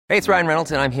Hey, it's Ryan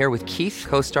Reynolds, and I'm here with Keith,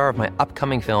 co-star of my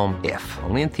upcoming film, If,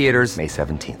 only in theaters May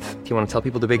 17th. Do you want to tell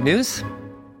people the big news?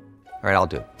 All right, I'll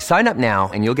do it. Sign up now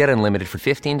and you'll get unlimited for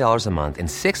 $15 a month and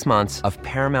 6 months of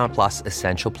Paramount Plus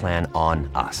Essential Plan on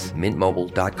us.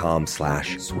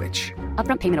 MintMobile.com/switch.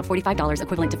 Upfront payment of $45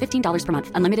 equivalent to $15 per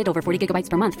month. Unlimited over 40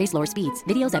 gigabytes per month. Face lower speeds.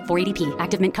 Videos at 480p.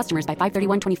 Active Mint customers by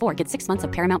 531.24 get 6 months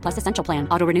of Paramount Plus Essential Plan.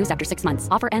 Auto renews after 6 months.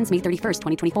 Offer ends May 31st,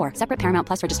 2024. Separate Paramount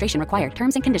Plus registration required.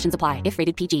 Terms and conditions apply if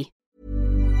rated PG.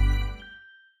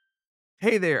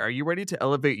 Hey there, are you ready to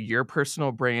elevate your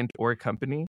personal brand or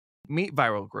company? Meet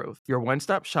Viral Growth, your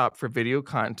one-stop shop for video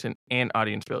content and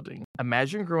audience building.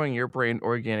 Imagine growing your brand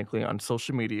organically on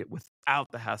social media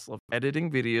without the hassle of editing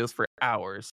videos for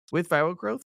hours. With Viral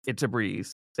Growth, it's a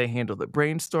breeze. They handle the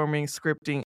brainstorming,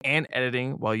 scripting, and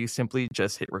editing while you simply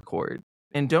just hit record.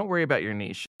 And don't worry about your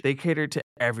niche. They cater to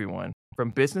everyone,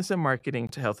 from business and marketing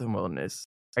to health and wellness.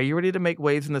 Are you ready to make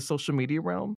waves in the social media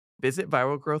realm? Visit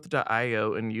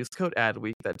viralgrowth.io and use code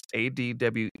ADWEEK, that's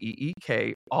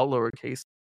ADWEEK, all lowercase,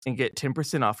 and get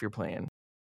 10% off your plan.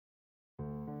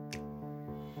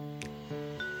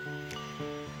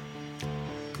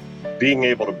 Being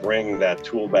able to bring that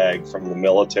tool bag from the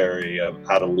military of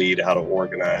how to lead, how to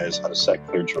organize, how to set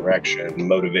clear direction,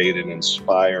 motivate and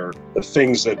inspire, the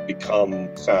things that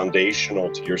become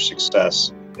foundational to your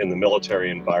success in the military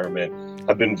environment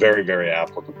have been very, very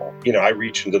applicable. I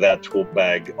reach into that tool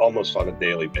bag almost on a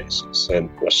daily basis.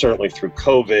 And certainly through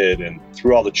COVID and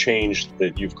through all the change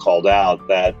that you've called out,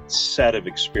 that set of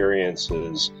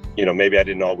experiences, maybe I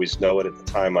didn't always know it at the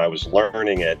time I was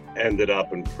learning it, ended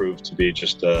up and proved to be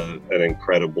just an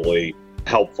incredibly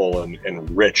helpful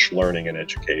and rich learning and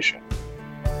education.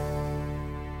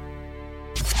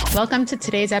 Welcome to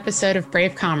today's episode of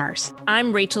Brave Commerce.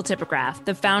 I'm Rachel Tipograph,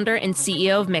 the founder and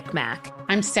CEO of Micmac.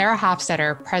 I'm Sarah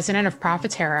Hofstetter, president of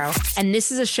Profitero. And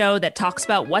this is a show that talks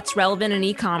about what's relevant in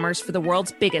e-commerce for the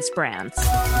world's biggest brands.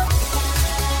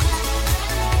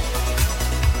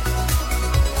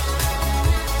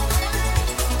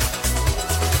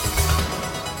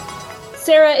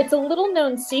 Sarah, it's a little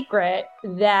known secret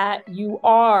that you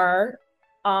are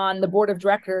on the board of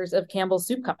directors of Campbell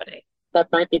Soup Company. That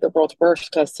might be the world's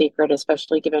worst secret,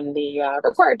 especially given the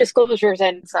required disclosures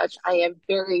and such. I am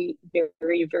very,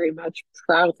 very, very much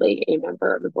proudly a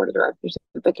member of the board of directors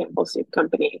of the Campbell Soup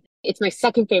Company. It's my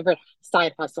second favorite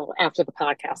side hustle after the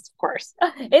podcast, of course.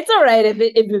 It's all right if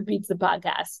it beats the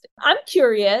podcast. I'm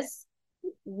curious,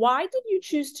 why did you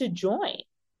choose to join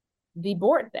the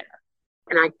board there?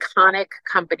 An iconic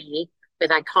company with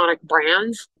iconic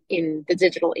brands in the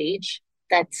digital age.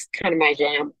 That's kind of my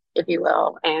jam, if you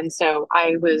will. And so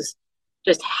I was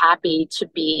just happy to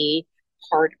be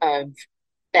part of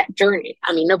that journey.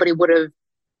 I mean, nobody would have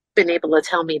been able to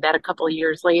tell me that a couple of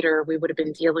years later, we would have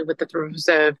been dealing with the throes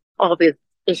of all the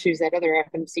issues that other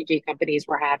FMCG companies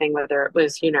were having, whether it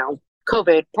was,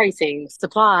 COVID, pricing,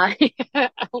 supply,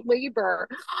 labor,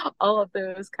 all of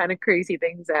those kind of crazy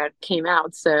things that came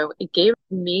out. So it gave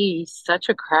me such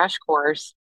a crash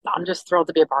course. I'm just thrilled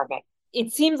to be a part of it.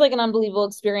 It seems like an unbelievable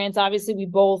experience. Obviously, we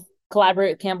both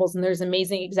collaborate with Campbell's and there's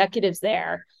amazing executives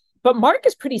there. But Mark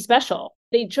is pretty special.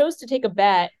 They chose to take a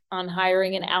bet on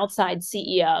hiring an outside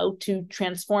CEO to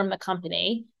transform the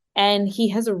company. And he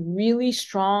has a really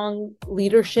strong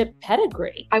leadership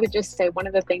pedigree. I would just say one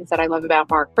of the things that I love about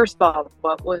Mark, first of all,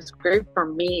 what was great for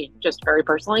me, just very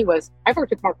personally, was I've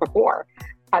worked with Mark before.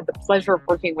 Had the pleasure of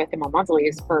working with him on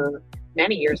monthlies for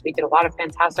many years. We did a lot of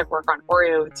fantastic work on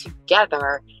Oreo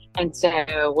together. And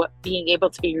so being able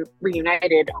to be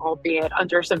reunited, albeit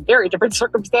under some very different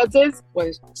circumstances,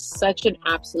 was such an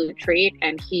absolute treat.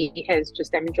 And he has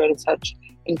just demonstrated such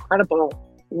incredible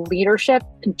leadership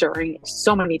during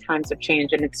so many times of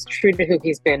change. And it's true to who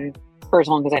he's been for as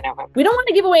long as I know him. We don't want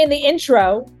to give away in the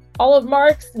intro all of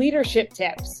Mark's leadership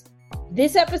tips.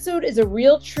 This episode is a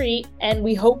real treat, and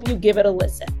we hope you give it a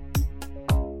listen.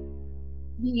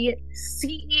 The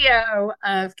CEO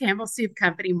of Campbell Soup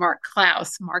Company, Mark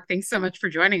Clouse. Mark, thanks so much for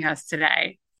joining us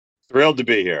today. Thrilled to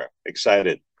be here.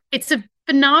 Excited. It's a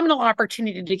phenomenal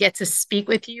opportunity to get to speak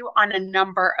with you on a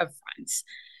number of fronts.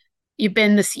 You've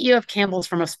been the CEO of Campbell's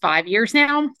for almost 5 years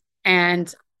now.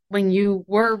 And when you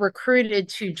were recruited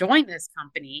to join this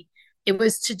company, it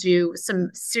was to do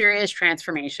some serious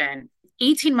transformation.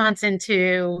 18 months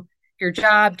into your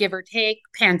job, give or take,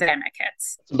 pandemic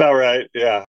hits. That's about right.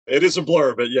 Yeah. It is a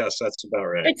blur, but yes, that's about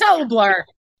right. It's all a blur.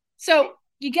 So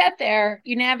you get there,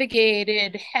 you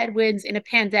navigated headwinds in a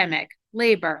pandemic,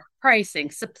 labor,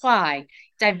 pricing, supply,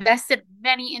 divested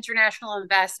many international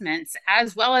investments,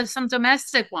 as well as some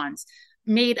domestic ones,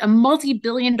 made a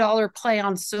multi-billion-dollar play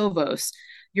on Sovos.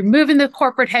 You're moving the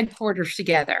corporate headquarters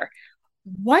together.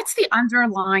 what's the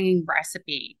underlying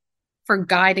recipe for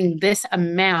guiding this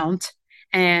amount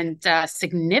and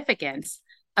significance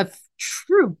of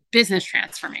true business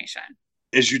transformation?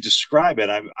 As you describe it,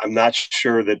 I'm not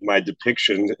sure that my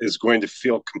depiction is going to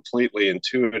feel completely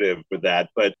intuitive with that.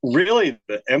 But really,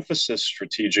 the emphasis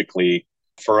strategically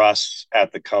for us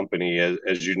at the company,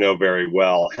 as you know very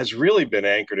well, has really been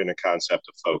anchored in a concept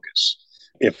of focus.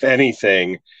 If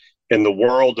anything, in the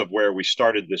world of where we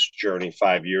started this journey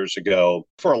 5 years ago,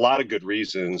 for a lot of good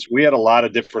reasons, we had a lot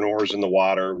of different oars in the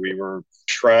water. We were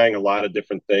trying a lot of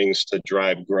different things to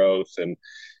drive growth. And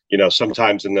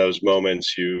sometimes in those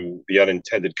moments, the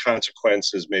unintended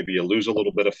consequences, maybe you lose a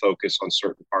little bit of focus on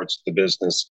certain parts of the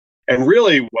business. And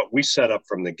really what we set up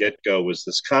from the get-go was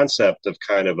this concept of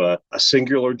kind of a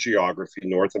singular geography,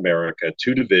 North America,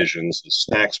 two divisions, the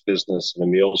snacks business and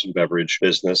the meals and beverage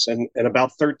business, and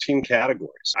about 13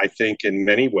 categories. I think in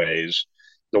many ways,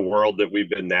 the world that we've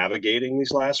been navigating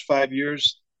these last 5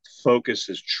 years, focus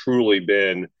has truly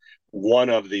been one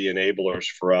of the enablers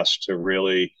for us to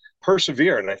really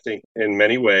persevere. And I think in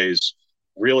many ways,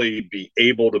 really be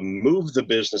able to move the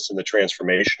business and the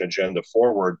transformation agenda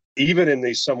forward, even in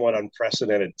these somewhat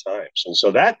unprecedented times. And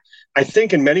so that, I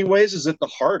think, in many ways is at the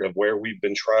heart of where we've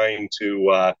been trying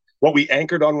to, what we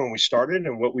anchored on when we started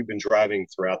and what we've been driving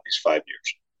throughout these 5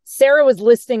 years. Sarah was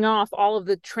listing off all of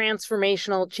the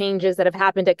transformational changes that have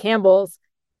happened at Campbell's.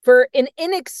 For an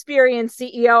inexperienced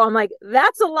CEO, I'm like,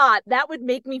 that's a lot. That would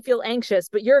make me feel anxious,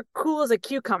 but you're cool as a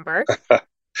cucumber.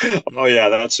 Oh, yeah,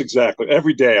 that's exactly.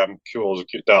 Every day I'm cool as a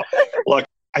kid. Now, look,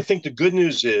 I think the good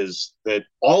news is that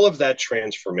all of that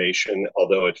transformation,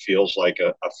 although it feels like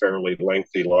a fairly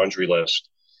lengthy laundry list,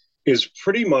 is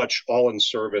pretty much all in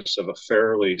service of a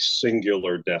fairly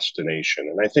singular destination.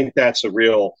 And I think that's a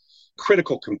real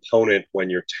critical component when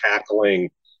you're tackling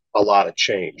a lot of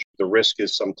change. The risk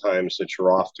is sometimes that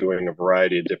you're off doing a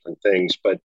variety of different things,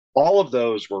 but all of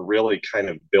those were really kind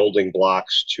of building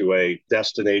blocks to a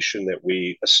destination that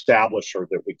we established or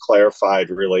that we clarified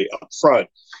really up front.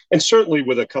 And certainly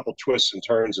with a couple twists and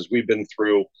turns as we've been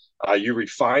through, you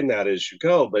refine that as you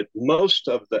go. But most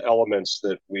of the elements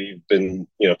that we've been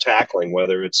tackling,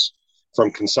 whether it's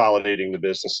from consolidating the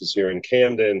businesses here in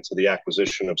Camden to the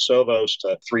acquisition of Sovos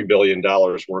to $3 billion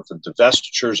worth of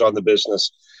divestitures on the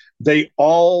business, they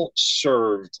all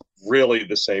served really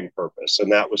the same purpose.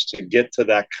 And that was to get to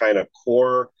that kind of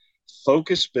core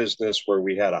focused business where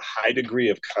we had a high degree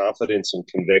of confidence and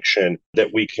conviction that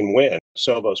we can win.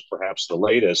 Sovos, perhaps the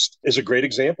latest, is a great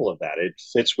example of that. It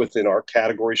fits within our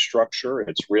category structure.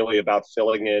 It's really about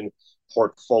filling in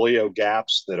portfolio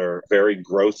gaps that are very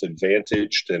growth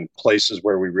advantaged and places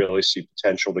where we really see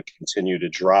potential to continue to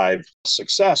drive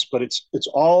success. But it's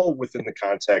all within the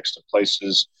context of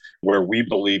places where we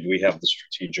believe we have the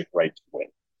strategic right to win.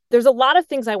 There's a lot of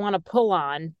things I want to pull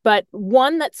on, but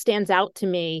one that stands out to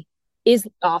me is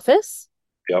the office.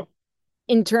 Yep.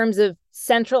 In terms of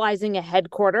centralizing a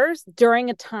headquarters during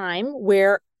a time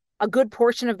where a good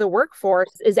portion of the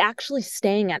workforce is actually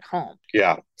staying at home.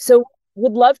 Yeah. So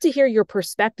would love to hear your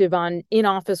perspective on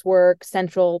in-office work,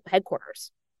 central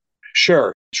headquarters.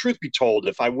 Sure. Truth be told,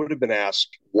 if I would have been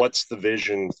asked what's the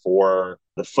vision for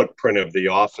the footprint of the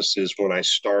offices when I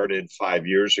started 5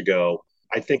 years ago,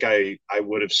 I think I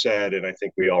would have said, and I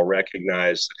think we all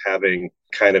recognize that having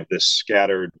kind of this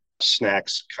scattered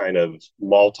snacks kind of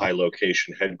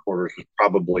multi-location headquarters was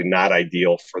probably not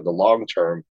ideal for the long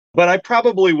term. But I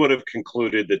probably would have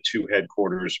concluded that two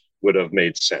headquarters would have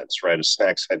made sense, right? A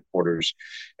snacks headquarters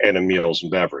and a meals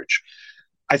and beverage.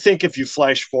 I think if you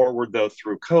flash forward, though,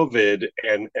 through COVID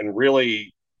and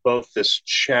really both this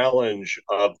challenge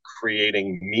of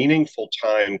creating meaningful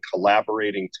time,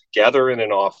 collaborating together in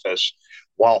an office,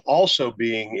 while also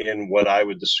being in what I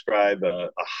would describe a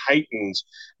heightened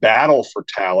battle for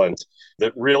talent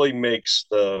that really makes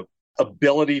the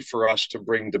ability for us to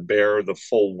bring to bear the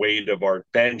full weight of our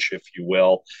bench, if you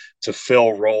will, to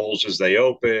fill roles as they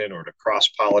open or to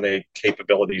cross-pollinate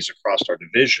capabilities across our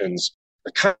divisions.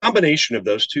 The combination of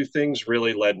those two things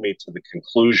really led me to the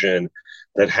conclusion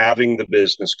that having the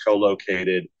business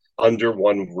co-located under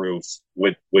one roof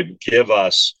would give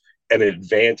us an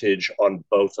advantage on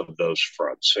both of those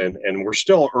fronts. And we're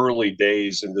still early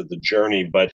days into the journey,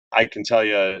 but I can tell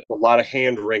you a lot of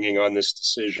hand wringing on this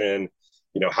decision.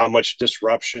 How much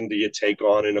disruption do you take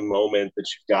on in a moment that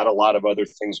you've got a lot of other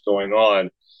things going on?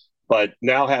 But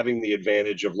now having the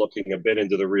advantage of looking a bit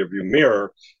into the rearview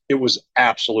mirror, it was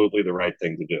absolutely the right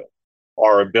thing to do.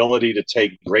 Our ability to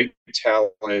take great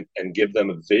talent and give them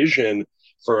a vision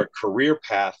for a career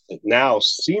path that now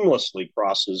seamlessly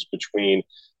crosses between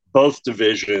both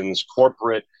divisions,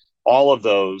 corporate All of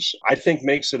those, I think,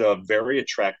 makes it a very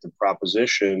attractive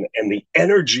proposition. And the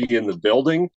energy in the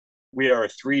building, we are a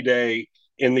 3-day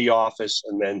in the office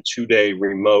and then 2-day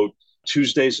remote.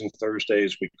 Tuesdays and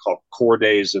Thursdays, we call core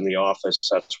days in the office.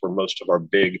 That's where most of our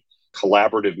big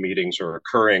collaborative meetings are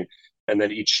occurring. And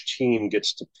then each team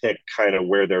gets to pick kind of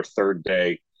where their third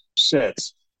day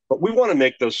sits. But we want to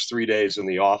make those 3 days in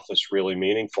the office really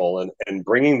meaningful and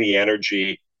bringing the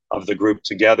energy of the group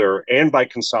together. And by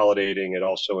consolidating, it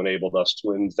also enabled us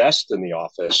to invest in the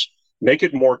office, make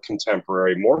it more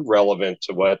contemporary, more relevant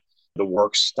to what the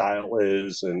work style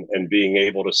is, and being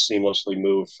able to seamlessly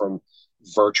move from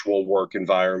virtual work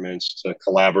environments to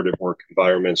collaborative work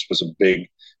environments was a big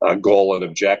goal and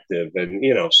objective. And,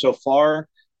 so far,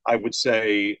 I would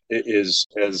say it is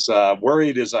as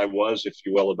worried as I was, if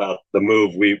you will, about the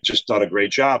move. We've just done a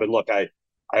great job. And look,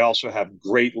 I also have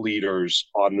great leaders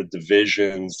on the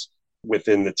divisions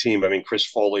within the team. I mean, Chris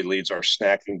Foley leads our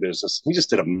snacking business. He just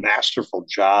did a masterful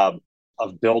job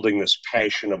of building this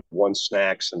passion of One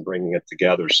Snacks and bringing it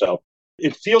together. So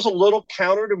it feels a little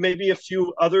counter to maybe a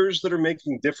few others that are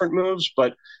making different moves,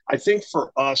 but I think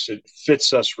for us, it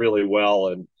fits us really well.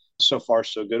 And so far,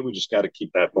 so good. We just got to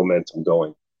keep that momentum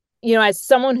going. As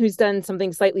someone who's done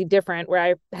something slightly different, where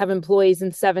I have employees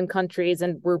in 7 countries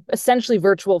and we're essentially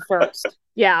virtual first.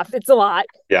 Yeah, it's a lot.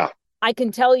 Yeah. I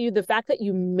can tell you the fact that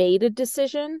you made a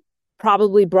decision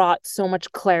probably brought so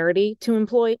much clarity to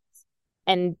employees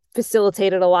and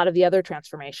facilitated a lot of the other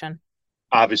transformation.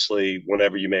 Obviously,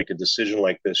 whenever you make a decision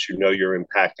like this, you're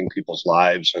impacting people's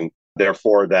lives, and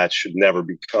therefore that should never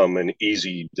become an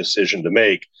easy decision to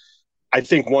make. I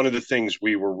think one of the things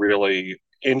we were really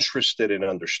interested in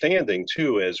understanding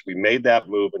too, as we made that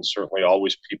move, and certainly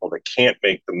always people that can't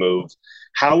make the move,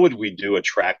 how would we do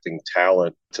attracting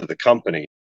talent to the company?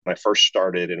 When I first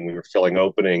started and we were filling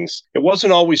openings, it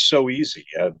wasn't always so easy.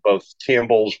 Both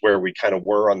Campbell's, where we kind of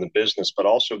were on the business, but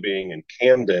also being in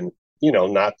Camden,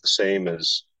 not the same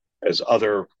as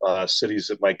other cities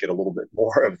that might get a little bit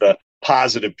more of the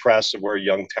positive press of where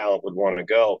young talent would want to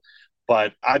go.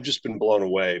 But I've just been blown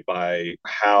away by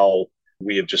how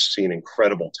we have just seen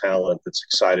incredible talent that's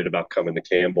excited about coming to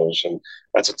Campbell's. And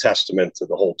that's a testament to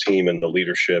the whole team and the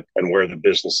leadership and where the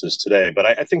business is today. But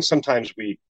I think sometimes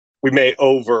we may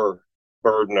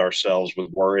overburden ourselves with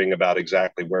worrying about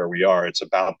exactly where we are. It's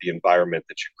about the environment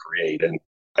that you create. And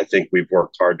I think we've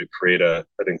worked hard to create an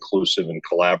inclusive and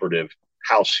collaborative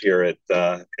house here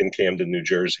in Camden, New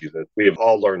Jersey, that we have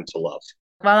all learned to love.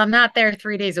 While I'm not there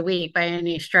 3 days a week by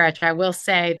any stretch, I will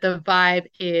say the vibe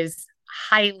is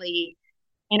highly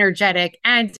energetic.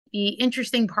 And the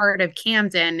interesting part of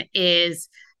Camden is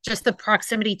just the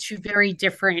proximity to very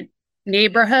different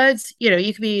neighborhoods.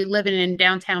 You could be living in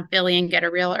downtown Philly and get a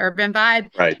real urban vibe.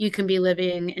 Right. You can be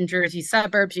living in Jersey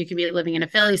suburbs. You can be living in a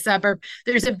Philly suburb.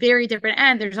 There's a very different,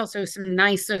 and there's also some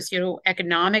nice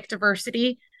socioeconomic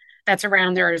diversity that's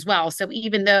around there as well. So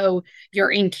even though you're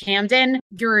in Camden,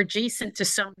 you're adjacent to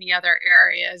so many other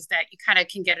areas that you kind of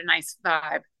can get a nice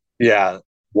vibe. Yeah.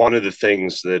 One of the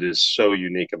things that is so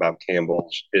unique about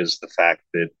Campbell's is the fact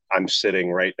that I'm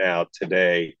sitting right now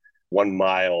today 1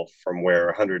 mile from where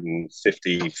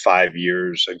 155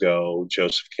 years ago,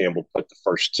 Joseph Campbell put the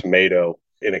first tomato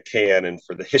in a can. And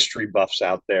for the history buffs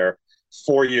out there,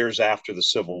 4 years after the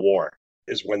Civil War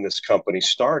is when this company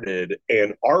started.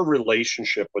 And our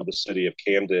relationship with the city of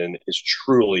Camden is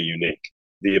truly unique.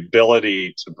 The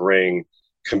ability to bring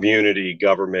community,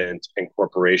 government, and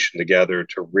corporation together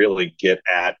to really get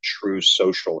at true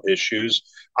social issues.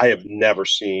 I have never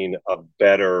seen a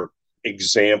better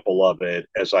example of it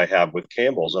as I have with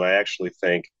Campbell's. And I actually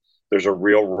think there's a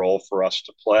real role for us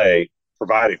to play,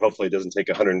 providing hopefully it doesn't take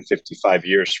 155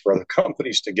 years for other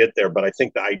companies to get there. But I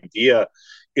think the idea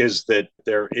is that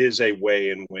there is a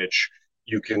way in which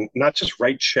you can not just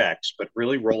write checks, but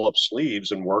really roll up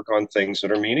sleeves and work on things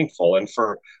that are meaningful. And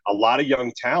for a lot of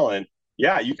young talent,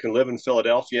 yeah, you can live in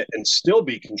Philadelphia and still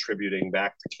be contributing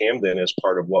back to Camden as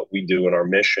part of what we do in our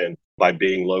mission by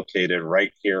being located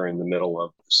right here in the middle of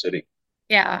the city.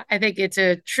 Yeah, I think it's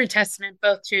a true testament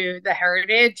both to the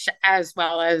heritage as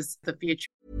well as the future.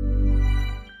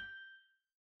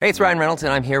 Hey, it's Ryan Reynolds,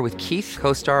 and I'm here with Keith,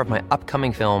 co-star of my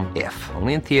upcoming film, If,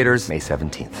 only in theaters May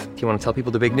 17th. Do you want to tell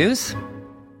people the big news?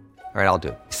 All right, I'll do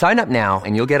it. Sign up now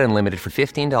and you'll get unlimited for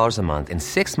 $15 a month and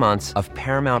 6 months of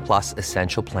Paramount Plus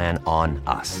Essential Plan on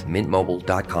us.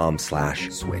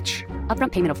 MintMobile.com/switch.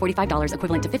 Upfront payment of $45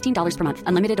 equivalent to $15 per month.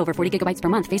 Unlimited over 40 gigabytes per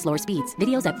month. Face lower speeds.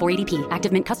 Videos at 480p.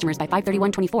 Active Mint customers by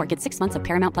 531.24 get 6 months of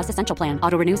Paramount Plus Essential Plan.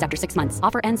 Auto renews after 6 months.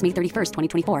 Offer ends May 31st,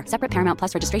 2024. Separate Paramount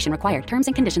Plus registration required. Terms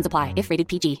and conditions apply if rated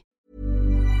PG.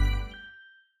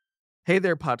 Hey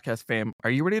there, podcast fam. Are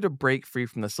you ready to break free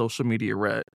from the social media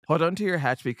rut? Hold on to your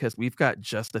hatch because we've got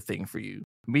just the thing for you.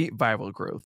 Meet Viral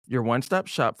Growth, your one-stop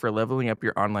shop for leveling up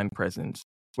your online presence.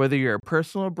 Whether you're a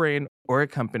personal brand or a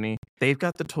company, they've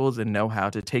got the tools and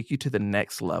know-how to take you to the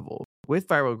next level. With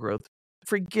Viral Growth,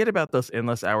 forget about those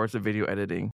endless hours of video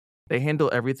editing. They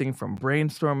handle everything from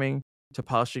brainstorming to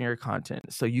polishing your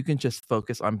content so you can just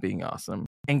focus on being awesome.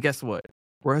 And guess what?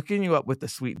 We're hooking you up with a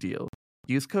sweet deal.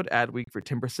 Use code ADWEEK for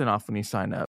 10% off when you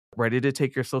sign up. Ready to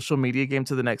take your social media game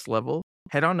to the next level?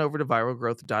 Head on over to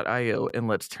viralgrowth.io and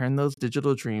let's turn those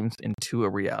digital dreams into a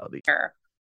reality.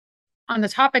 On the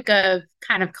topic of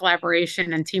kind of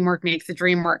collaboration and teamwork makes the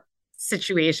dream work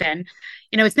situation,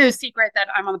 it's no secret that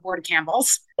I'm on the board of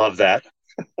Campbell's. Love that.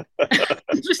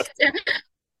 Just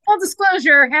full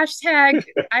disclosure, hashtag,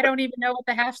 I don't even know what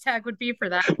the hashtag would be for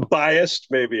that. Biased,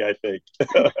 maybe, I think.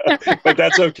 But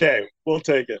that's okay. We'll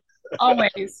take it.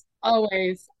 Always.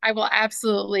 I will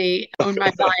absolutely own my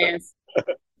bias.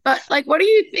 But what do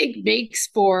you think makes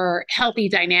for healthy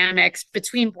dynamics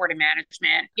between board and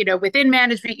management? Within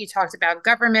management, you talked about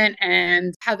government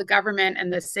and how the government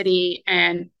and the city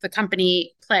and the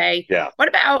company play. Yeah. What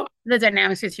about the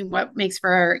dynamics between what makes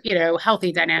for,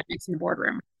 healthy dynamics in the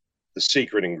boardroom? The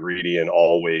secret ingredient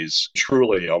always,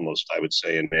 truly, almost, I would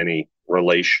say, in any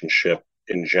relationship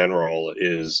in general,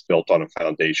 is built on a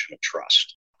foundation of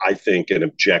trust. I think an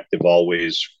objective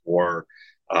always for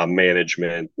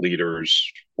management,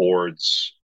 leaders,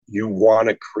 boards, you want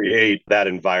to create that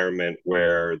environment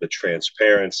where the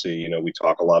transparency, we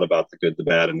talk a lot about the good, the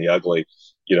bad, and the ugly.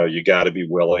 You got to be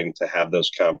willing to have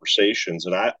those conversations.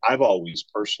 And I've always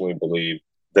personally believed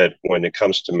that when it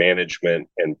comes to management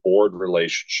and board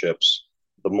relationships,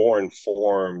 the more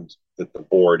informed that the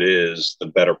board is, the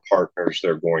better partners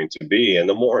they're going to be, and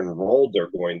the more enrolled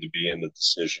they're going to be in the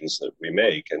decisions that we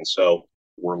make. And so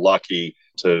we're lucky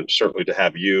to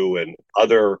have you and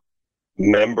other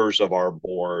members of our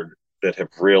board that have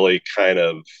really kind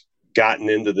of gotten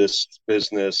into this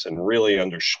business and really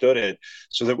understood it,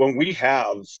 so that when we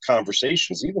have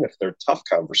conversations, even if they're tough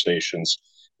conversations,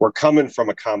 we're coming from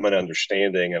a common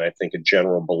understanding, and I think a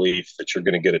general belief that you're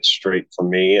going to get it straight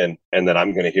from me, and that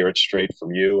I'm going to hear it straight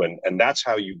from you. And that's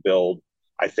how you build,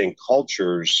 I think,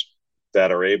 cultures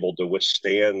that are able to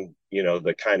withstand,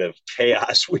 the kind of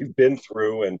chaos we've been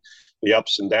through, and the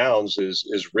ups and downs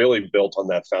is really built on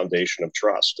that foundation of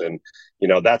trust. And,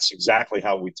 that's exactly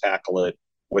how we tackle it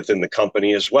within the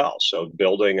company as well. So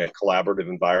building a collaborative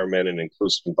environment, an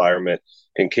inclusive environment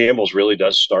in Campbell's really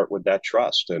does start with that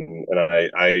trust. And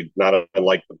I not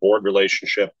unlike the board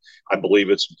relationship, I believe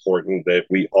it's important that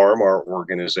we arm our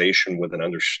organization with an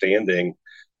understanding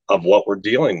of what we're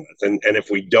dealing with. And if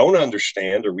we don't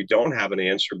understand or we don't have an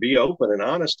answer, be open and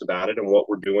honest about it and what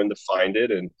we're doing to find it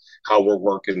and how we're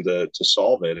working to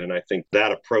solve it. And I think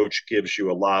that approach gives you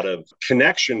a lot of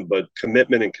connection, but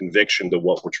commitment and conviction to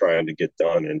what we're trying to get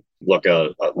done. And look, a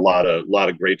lot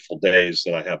of grateful days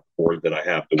that I have board that I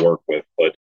have to work with.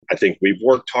 But I think we've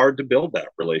worked hard to build that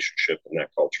relationship and that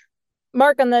culture.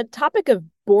 Mark, on the topic of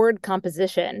board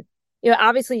composition,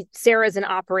 obviously Sarah's an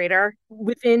operator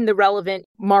within the relevant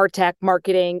MarTech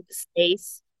marketing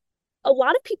space. A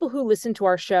lot of people who listen to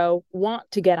our show want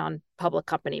to get on public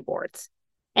company boards.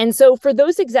 And so for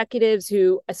those executives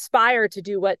who aspire to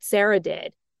do what Sarah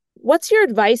did, what's your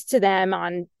advice to them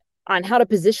on how to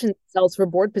position themselves for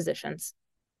board positions?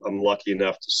 I'm lucky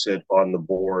enough to sit on the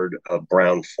board of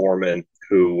Brown-Forman,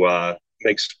 who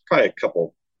makes probably a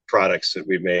couple products that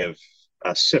we may have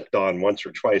sipped on once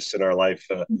or twice in our life,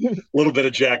 a little bit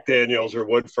of Jack Daniels or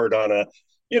Woodford on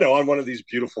on one of these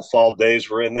beautiful fall days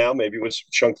we're in now, maybe with some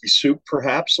chunky soup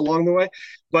perhaps along the way.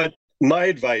 But my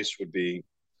advice would be,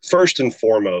 first and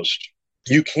foremost,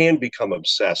 you can become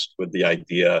obsessed with the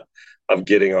idea of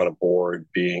getting on a board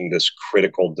being this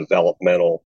critical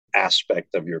developmental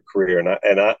aspect of your career.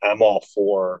 And I'm all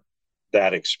for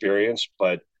that experience,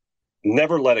 but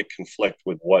never let it conflict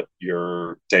with what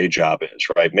your day job is,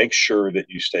 right? Make sure that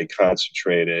you stay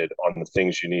concentrated on the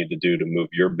things you need to do to move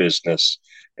your business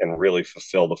and really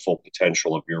fulfill the full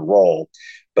potential of your role.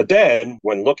 But then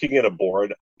when looking at a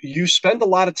board, you spend a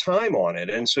lot of time on it.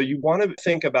 And so you want to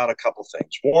think about a couple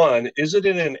things. One, is it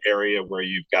in an area where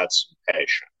you've got some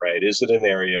passion, right? Is it an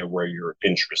area where you're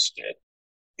interested?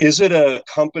 Is it a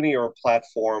company or a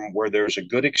platform where there's a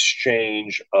good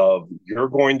exchange of you're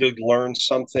going to learn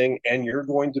something and you're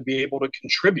going to be able to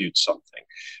contribute something,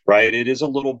 right? It is a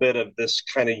little bit of this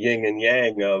kind of yin and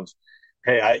yang of,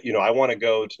 hey, I want to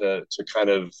go to kind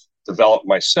of develop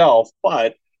myself,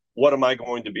 but what am I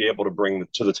going to be able to bring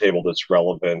to the table that's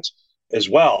relevant as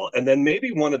well. And then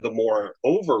maybe one of the more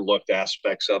overlooked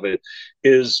aspects of it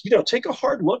is, take a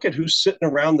hard look at who's sitting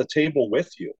around the table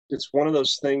with you. It's one of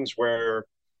those things where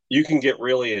you can get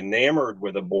really enamored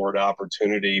with a board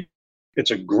opportunity.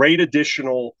 It's a great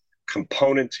additional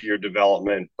component to your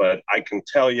development, but I can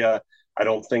tell you, I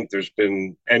don't think there's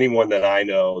been anyone that I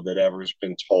know that ever has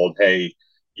been told, hey,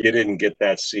 you didn't get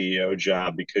that CEO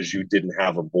job because you didn't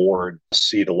have a board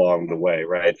seat along the way,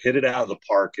 right? Hit it out of the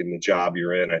park in the job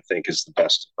you're in, I think is the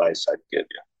best advice I'd give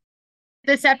you.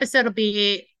 This episode will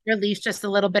be released just a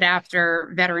little bit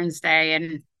after Veterans Day,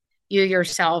 and you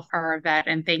yourself are a vet,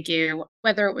 and thank you.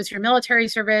 Whether it was your military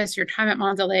service, your time at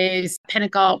Mondelez,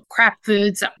 Pinnacle, Kraft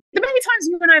Foods, the many times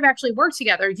you and I have actually worked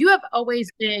together, you have always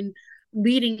been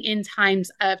leading in times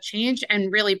of change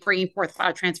and really bringing forth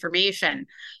cloud transformation.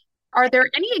 Are there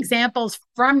any examples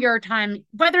from your time,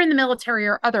 whether in the military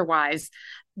or otherwise,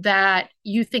 that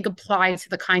you think apply to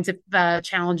the kinds of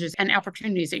challenges and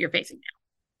opportunities that you're facing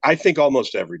now? I think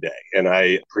almost every day, and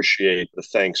I appreciate the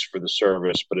thanks for the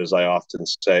service, but as I often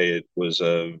say, it was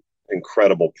an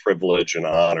incredible privilege and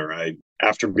honor.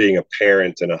 After being a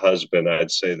parent and a husband,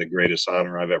 I'd say the greatest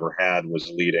honor I've ever had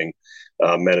was leading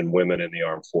men and women in the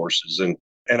armed forces.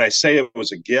 And I say it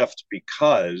was a gift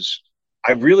because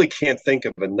I really can't think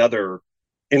of another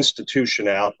institution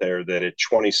out there that at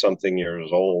 20 something years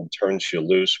old turns you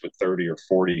loose with 30 or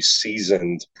 40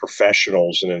 seasoned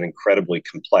professionals in an incredibly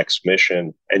complex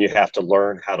mission, and you have to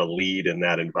learn how to lead in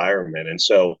that environment. And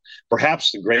so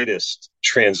perhaps the greatest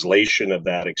translation of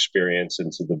that experience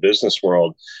into the business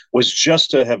world was just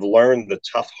to have learned the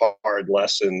tough, hard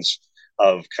lessons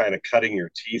of kind of cutting your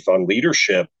teeth on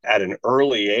leadership at an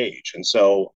early age. And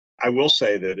so I will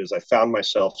say that as I found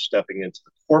myself stepping into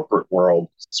the corporate world,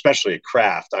 especially at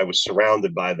Kraft, I was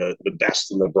surrounded by the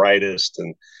best and the brightest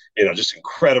and, just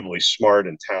incredibly smart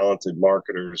and talented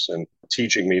marketers and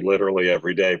teaching me literally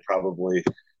every day, probably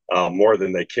more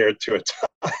than they cared to at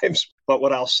times. But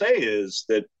what I'll say is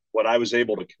that what I was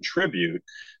able to contribute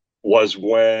was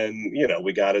when,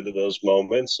 we got into those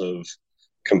moments of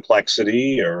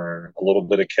complexity or a little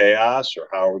bit of chaos or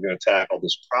how are we going to tackle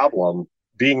this problem,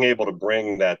 being able to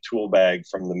bring that tool bag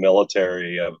from the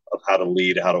military of how to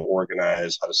lead, how to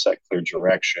organize, how to set clear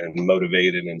direction,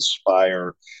 motivate and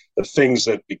inspire, the things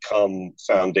that become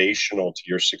foundational to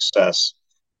your success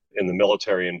in the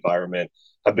military environment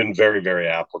have been very, very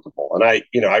applicable. And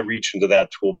I reach into that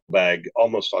tool bag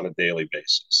almost on a daily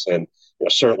basis. And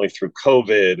certainly through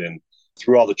COVID and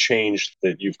through all the change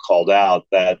that you've called out,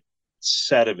 that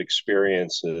set of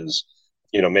experiences,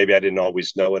 maybe I didn't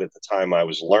always know it at the time I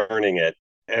was learning it,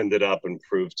 ended up and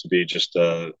proved to be just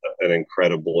an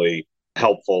incredibly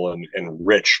helpful and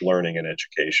rich learning and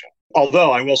education.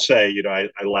 Although I will say, I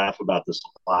laugh about this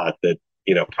a lot that,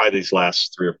 probably these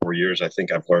last 3 or 4 years, I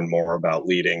think I've learned more about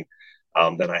leading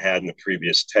than I had in the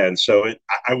previous 10. So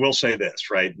I will say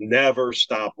this, right? Never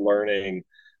stop learning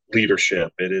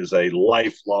leadership. It is a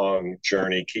lifelong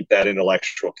journey. Keep that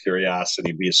intellectual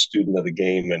curiosity, be a student of the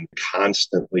game, and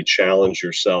constantly challenge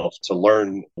yourself to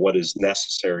learn what is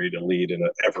necessary to lead in an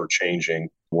ever-changing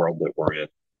world that we're in.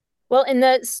 Well, in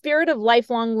the spirit of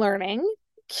lifelong learning,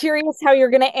 curious how you're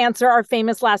going to answer our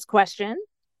famous last question,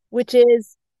 which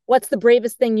is, what's the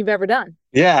bravest thing you've ever done?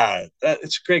 Yeah,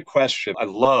 it's a great question. I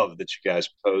love that you guys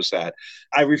pose that.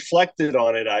 I reflected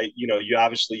on it.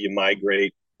 You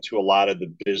migrate to a lot of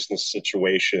the business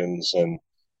situations and,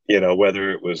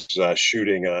 whether it was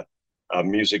shooting a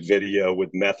music video with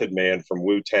Method Man from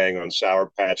Wu-Tang on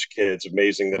Sour Patch Kids,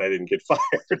 amazing that I didn't get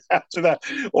fired after that,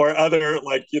 or other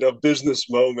business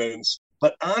moments.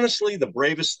 But honestly, the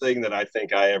bravest thing that I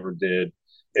think I ever did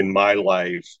in my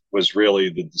life was really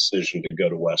the decision to go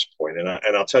to West Point.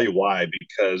 And I'll tell you why,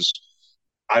 because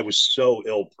I was so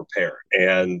ill prepared.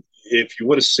 And if you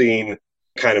would have seen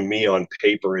kind of me on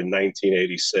paper in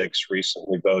 1986,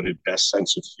 recently voted best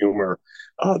sense of humor,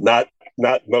 not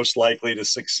most likely to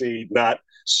succeed, not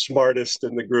smartest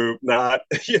in the group, not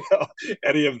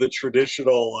any of the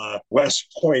traditional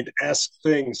West Point-esque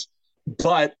things.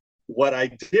 But what I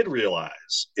did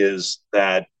realize is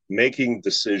that making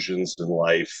decisions in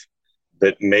life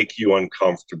that make you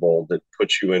uncomfortable, that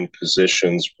put you in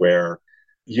positions where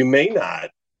you may not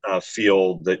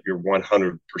feel that you're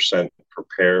 100%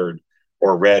 prepared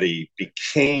or ready,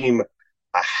 became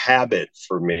a habit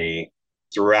for me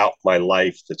throughout my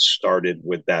life that started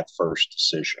with that first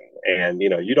decision. And,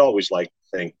 you'd always like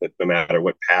to think that no matter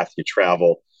what path you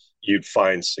travel, you'd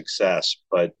find success.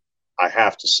 But I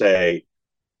have to say,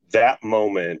 that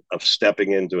moment of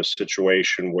stepping into a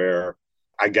situation where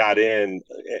I got in,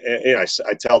 and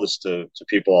I tell this to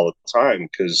people all the time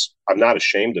because I'm not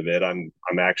ashamed of it. I'm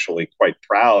actually quite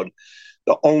proud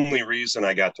The only reason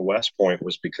I got to West Point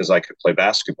was because I could play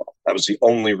basketball. That was the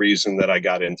only reason that I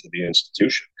got into the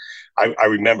institution. I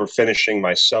remember finishing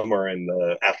my summer, and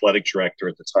the athletic director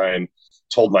at the time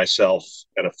told myself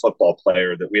and a football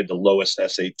player that we had the lowest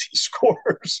SAT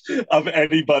scores of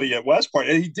anybody at West Point.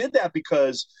 And he did that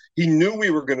because he knew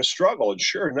we were going to struggle. And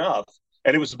sure enough,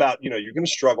 and it was about, you're going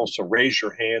to struggle, so raise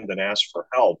your hand and ask for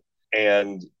help.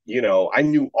 And, I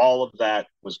knew all of that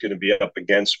was going to be up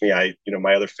against me.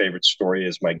 My other favorite story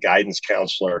is my guidance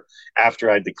counselor, after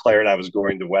I declared I was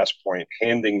going to West Point,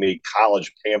 handing me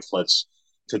college pamphlets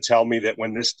to tell me that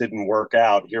when this didn't work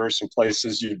out, here are some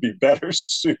places you'd be better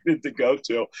suited to go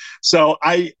to. So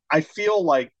I feel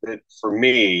like that for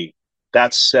me,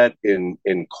 that set in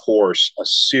course a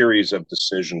series of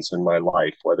decisions in my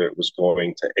life, whether it was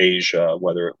going to Asia,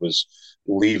 whether it was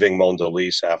leaving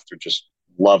Mondelez after just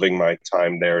loving my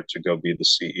time there to go be the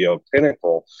CEO of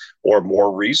Pinnacle, or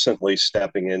more recently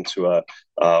stepping into a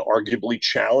arguably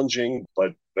challenging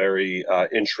but very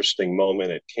interesting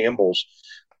moment at Campbell's.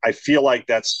 I feel like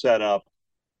that's set up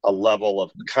a level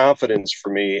of confidence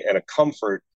for me and a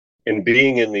comfort in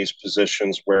being in these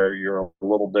positions where you're a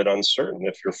little bit uncertain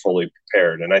if you're fully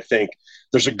prepared. And I think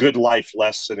there's a good life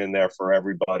lesson in there for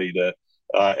everybody to,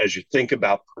 as you think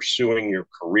about pursuing your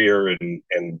career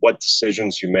and what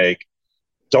decisions you make,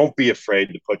 don't be afraid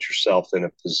to put yourself in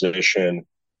a position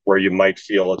where you might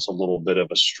feel it's a little bit of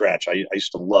a stretch. I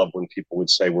used to love when people would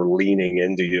say, we're leaning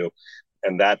into you.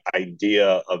 And that idea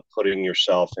of putting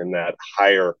yourself in that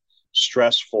higher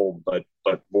stressful but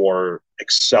more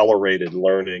accelerated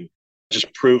learning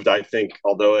just proved, I think,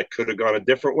 although it could have gone a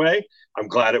different way, I'm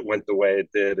glad it went the way it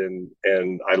did.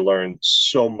 And I learned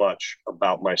so much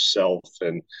about myself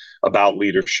and about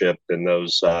leadership in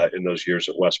those years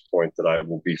at West Point that I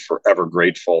will be forever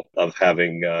grateful of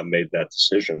having made that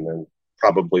decision, and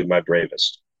probably my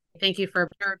bravest. Thank you for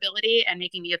your ability and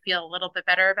making me feel a little bit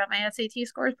better about my SAT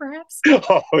scores, perhaps.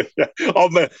 Oh, yeah. Oh,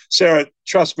 man. Sarah,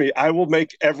 trust me, I will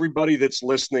make everybody that's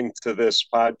listening to this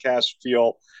podcast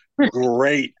feel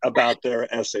great about their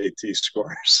SAT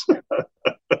scores.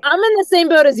 I'm in the same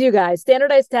boat as you guys.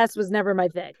 Standardized test was never my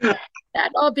thing.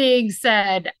 That all being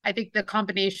said, I think the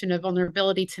combination of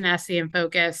vulnerability, tenacity, and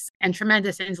focus, and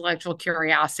tremendous intellectual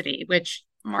curiosity, which,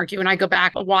 Mark, you and I go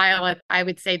back a while, I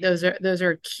would say those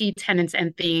are key tenets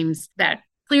and themes that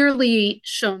clearly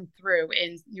shone through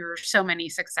in your so many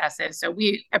successes. So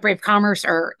we at Brave Commerce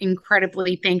are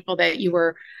incredibly thankful that you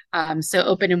were so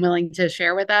open and willing to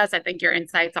share with us. I think your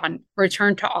insights on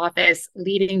return to office,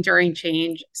 leading during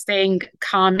change, staying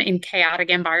calm in chaotic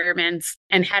environments,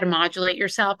 and how to modulate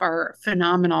yourself are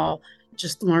phenomenal,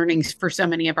 just learnings for so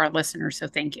many of our listeners. So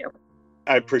thank you.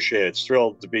 I appreciate it. It's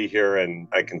thrilled to be here. And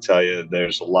I can tell you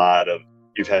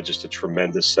you've had just a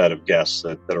tremendous set of guests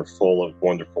that are full of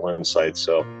wonderful insights.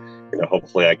 So,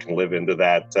 hopefully I can live into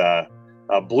that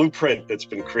blueprint that's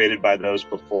been created by those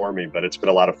before me. But it's been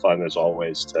a lot of fun, as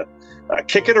always, to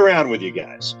kick it around with you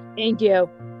guys. Thank you.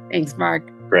 Thanks, Mark.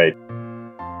 Great.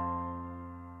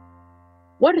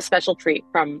 What a special treat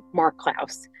from Mark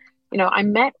Clouse. I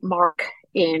met Mark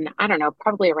in,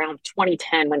 probably around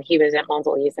 2010 when he was at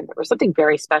Mondelez. And there was something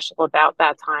very special about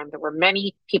that time. There were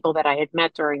many people that I had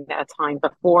met during that time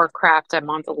before Kraft and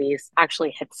Mondelez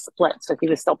actually had split. So he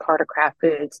was still part of Kraft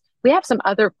Foods. We have some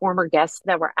other former guests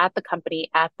that were at the company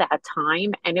at that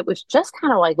time. And it was just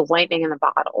kind of like lightning in the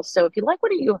bottle. So if you like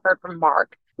what you heard from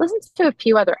Mark, listen to a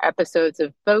few other episodes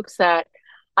of folks that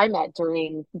I met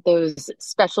during those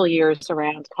special years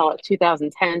around, call it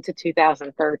 2010 to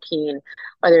 2013,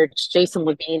 whether it's Jason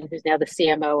Levine, who's now the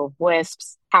CMO of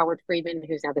Wisps, Howard Friedman,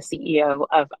 who's now the CEO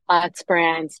of Utz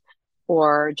Brands,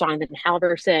 or Jonathan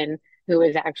Halverson, who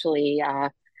is actually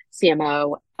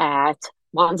CMO at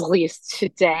Mondelez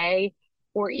today,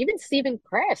 or even Stephen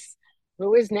Chris,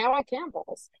 who is now at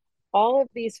Campbell's. All of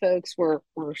these folks were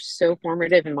so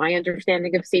formative in my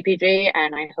understanding of CPG,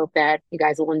 and I hope that you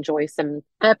guys will enjoy some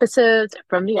episodes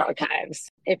from the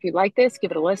archives. If you like this,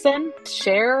 give it a listen,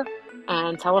 share,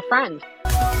 and tell a friend.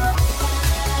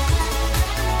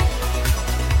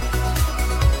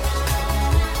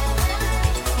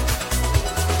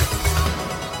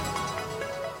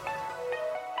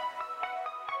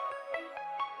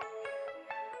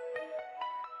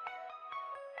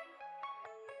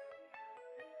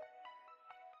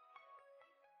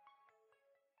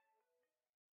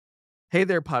 Hey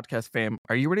there, podcast fam.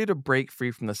 Are you ready to break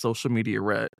free from the social media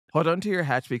rut? Hold on to your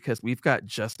hatch because we've got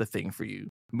just the thing for you.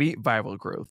 Meet Viral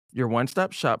Growth, your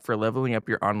one-stop shop for leveling up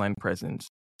your online presence.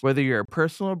 Whether you're a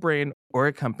personal brand or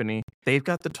a company, they've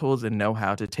got the tools and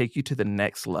know-how to take you to the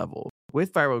next level.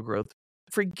 With Viral Growth,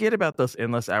 forget about those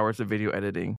endless hours of video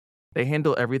editing. They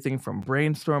handle everything from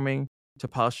brainstorming to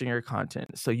polishing your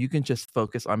content so you can just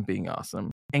focus on being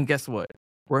awesome. And guess what?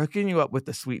 We're hooking you up with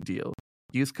a sweet deal.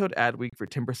 Use code ADWEEK for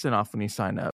 10% off when you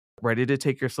sign up. Ready to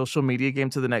take your social media game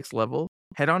to the next level?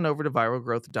 Head on over to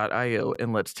viralgrowth.io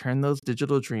and let's turn those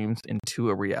digital dreams into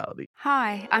a reality.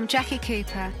 Hi, I'm Jackie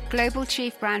Cooper, Global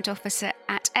Chief Brand Officer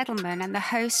at Edelman and the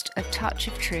host of Touch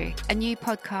of Truth, a new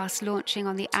podcast launching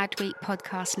on the Adweek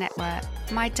Podcast Network.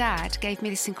 My dad gave me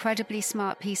this incredibly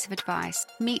smart piece of advice: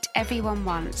 meet everyone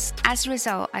once. As a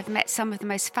result, I've met some of the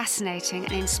most fascinating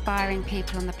and inspiring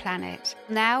people on the planet.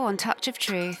 Now on Touch of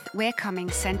Truth, we're coming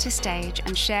center stage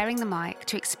and sharing the mic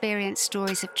to experience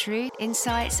stories of truth,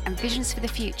 insights, and visions for the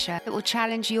future that will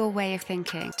challenge your way of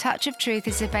thinking. Touch of Truth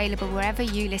is available wherever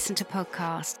you listen to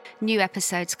podcasts. New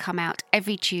episodes come out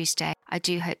every Tuesday. I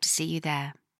do hope to see you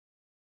there.